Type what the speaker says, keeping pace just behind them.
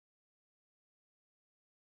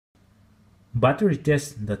Battery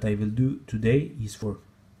test that I will do today is for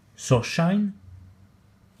Soshine.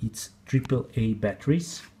 It's AAA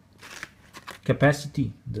batteries.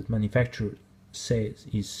 Capacity that manufacturer says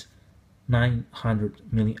is 900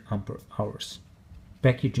 milliampere hours.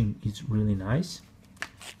 Packaging is really nice.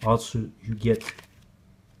 Also, you get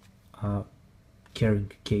a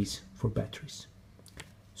carrying case for batteries.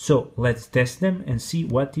 So let's test them and see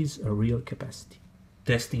what is a real capacity.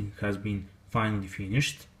 Testing has been finally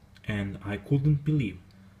finished, and I couldn't believe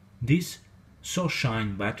these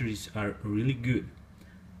Soshine batteries are really good.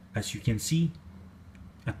 As you can see,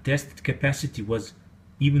 a tested capacity was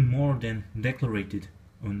even more than declared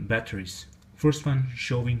on batteries. First one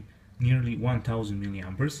showing nearly 1000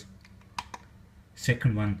 milliamperes,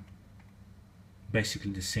 second one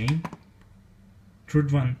basically the same,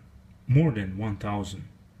 third one more than 1000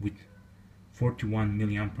 with 41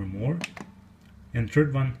 milliampere more, and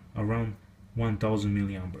third one around 1000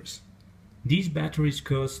 milliamperes. These batteries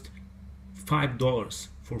cost $5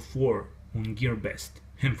 for 4 on GearBest,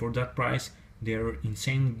 and for that price they are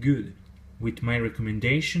insanely good. With my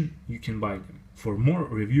recommendation, you can buy them. For more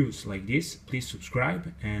reviews like this, please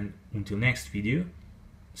subscribe, and until next video,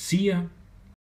 see ya!